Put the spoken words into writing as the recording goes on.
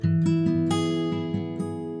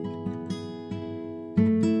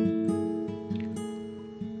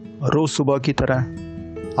रोज़ सुबह की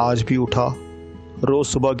तरह आज भी उठा, रोज़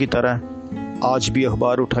सुबह की तरह आज भी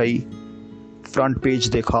अखबार उठाई, फ्रंट पेज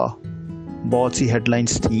देखा। बहुत सी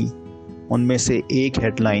हेडलाइंस थी, उनमें से एक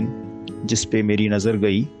हेडलाइन जिस पे मेरी नज़र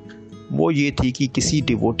गई वो ये थी कि किसी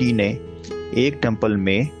डिवोटी ने एक टेंपल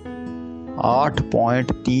में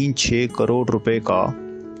 8.36 करोड़ रुपए का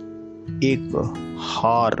एक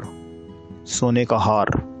हार, सोने का हार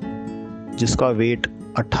जिसका वेट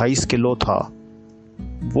 28 किलो था,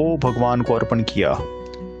 वो भगवान को अर्पण किया।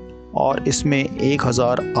 और इसमें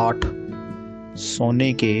 1008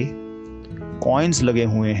 सोने के कॉइन्स लगे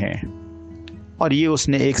हुए हैं और ये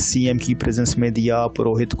उसने एक सीएम की प्रेजेंस में दिया,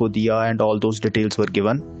 पुरोहित को दिया and all those details were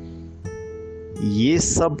given. ये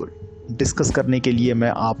सब डिस्कस करने के लिए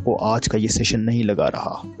मैं आपको आज का ये सेशन नहीं लगा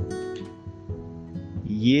रहा।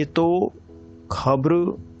 ये तो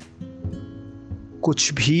खबर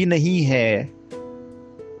कुछ भी नहीं है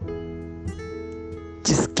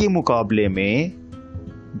जिसके मुकाबले में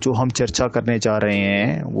जो हम चर्चा करने जा रहे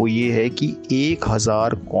हैं वो ये है कि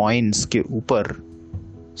 1000 कॉइन्स के ऊपर,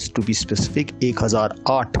 टू बी स्पेसिफिक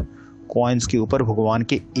 1008 कॉइन्स के ऊपर भगवान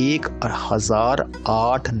के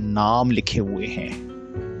 1008 नाम लिखे हुए हैं।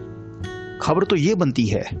 खबर तो ये बनती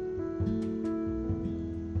है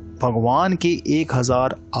भगवान के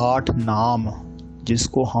 1008 नाम,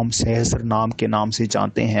 जिसको हम सहस्र नाम के नाम से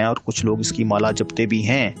जानते हैं और कुछ लोग इसकी माला जपते भी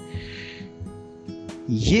हैं।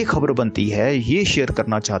 ये खबर बनती है, ये शेयर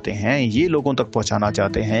करना चाहते हैं, ये लोगों तक पहुंचाना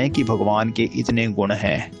चाहते हैं कि भगवान के इतने गुण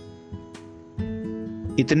हैं,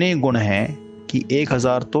 इतने गुण हैं कि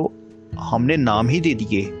 1000 तो हमने नाम ही दे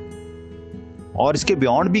दिए और इसके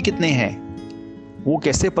बियॉन्ड भी कितने हैं वो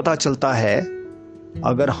कैसे पता चलता है।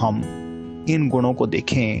 अगर हम इन गुणों को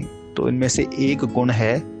देखें तो इनमें से एक गुण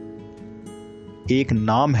है, एक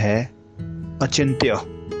नाम है अचिंत्य।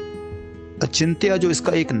 अचिंत्य जो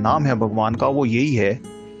इसका एक नाम है भगवान का, वो यही है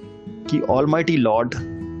कि almighty Lord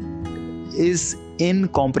is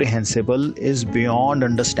incomprehensible, is beyond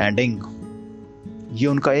understanding. ये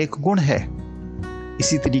उनका एक गुण है।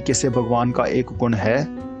 इसी तरीके से भगवान का एक गुण है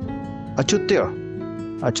अच्युत्य।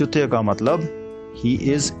 अच्युत्य का मतलब ही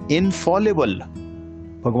इज इनफॉलेबल।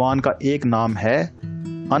 भगवान का एक नाम है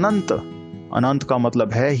अनंत। अनंत का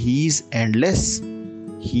मतलब है he is endless,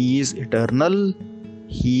 he is eternal,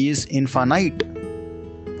 he is infinite.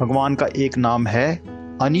 भगवान का एक नाम है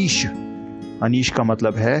अनीश। अनीश का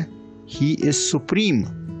मतलब है ही इज सुप्रीम।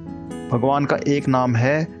 भगवान का एक नाम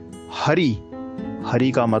है हरि।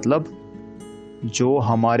 हरि का मतलब जो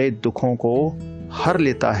हमारे दुखों को हर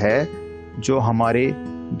लेता है, जो हमारे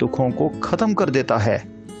दुखों को खत्म कर देता है।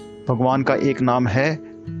 भगवान का एक नाम है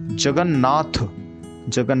जगन्नाथ।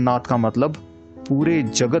 जगन्नाथ का मतलब पूरे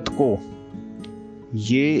जगत को,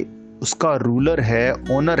 ये उसका रूलर है,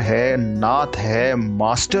 ओनर है, नाथ है,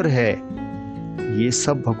 मास्टर है। ये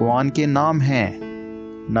सब भगवान के नाम हैं।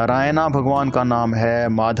 नारायणा भगवान का नाम है,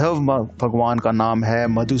 माधव भगवान का नाम है,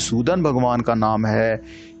 मधुसूदन भगवान का नाम है,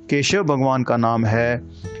 केशव भगवान का नाम है,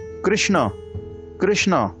 कृष्ण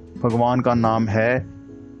भगवान का नाम है।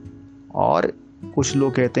 और कुछ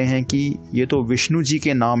लोग कहते हैं कि ये तो विष्णु जी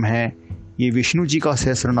के नाम हैं, ये विष्णु जी का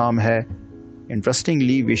सहस्र नाम है।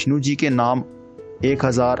 इंटरेस्टिंगली विष्णु जी के नाम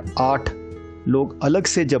 1008 लोग अलग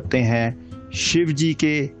से जपते हैं, शिव जी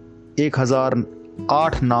के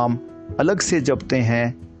 1008 नाम अलग से जपते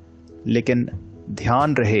हैं। लेकिन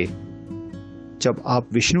ध्यान रहे, जब आप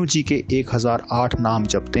विष्णु जी के 1008 नाम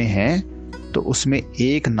जपते हैं तो उसमें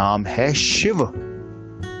एक नाम है शिव।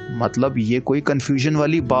 मतलब ये कोई कंफ्यूजन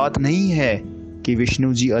वाली बात नहीं है कि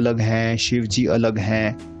विष्णु जी अलग हैं, शिव जी अलग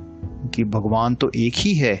हैं, कि भगवान तो एक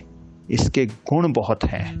ही है। इसके गुण बहुत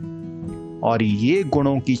हैं और ये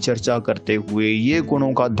गुणों की चर्चा करते हुए, ये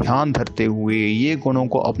गुणों का ध्यान धरते हुए, ये गुणों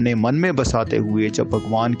को अपने मन में बसाते हुए, जब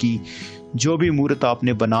भगवान की जो भी मूर्त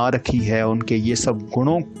आपने बना रखी है उनके ये सब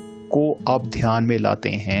गुणों को आप ध्यान में लाते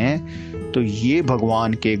हैं तो ये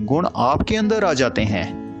भगवान के गुण आपके अंदर आ जाते हैं।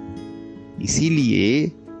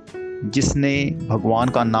 इसीलिए जिसने भगवान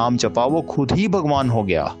का नाम जपा वो खुद ही भगवान हो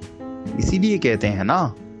गया। इसीलिए कहते हैं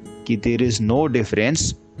ना कि there is no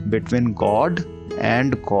difference between God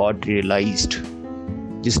and God realised.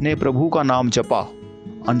 जिसने प्रभु का नाम जपा,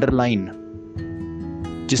 अंडरलाइन,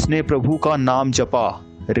 जिसने प्रभु का नाम जपा,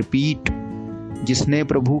 रिपीट, जिसने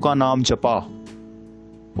प्रभु का नाम जपा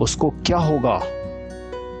उसको क्या होगा?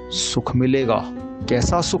 सुख मिलेगा।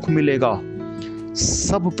 कैसा सुख मिलेगा?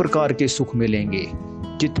 सब प्रकार के सुख मिलेंगे।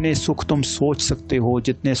 जितने सुख तुम सोच सकते हो,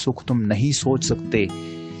 जितने सुख तुम नहीं सोच सकते,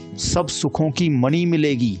 सब सुखों की मणि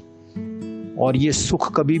मिलेगी। और ये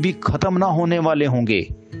सुख कभी भी खत्म ना होने वाले होंगे।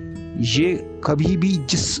 ये कभी भी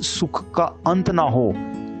जिस सुख का अंत ना हो,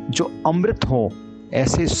 जो अमृत हो,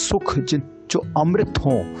 ऐसे सुख जो अमृत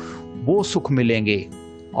हों वो सुख मिलेंगे,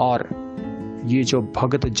 और ये जो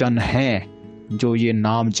भगत जन हैं जो ये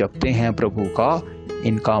नाम जपते हैं प्रभु का,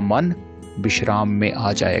 इनका मन विश्राम में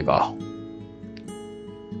आ जाएगा।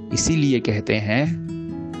 इसीलिए कहते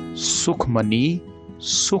हैं सुख मनी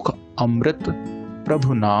सुख अमृत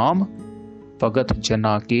प्रभु नाम, भगत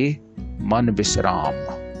जना के मन विश्राम।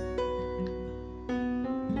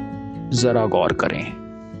 जरा गौर करें।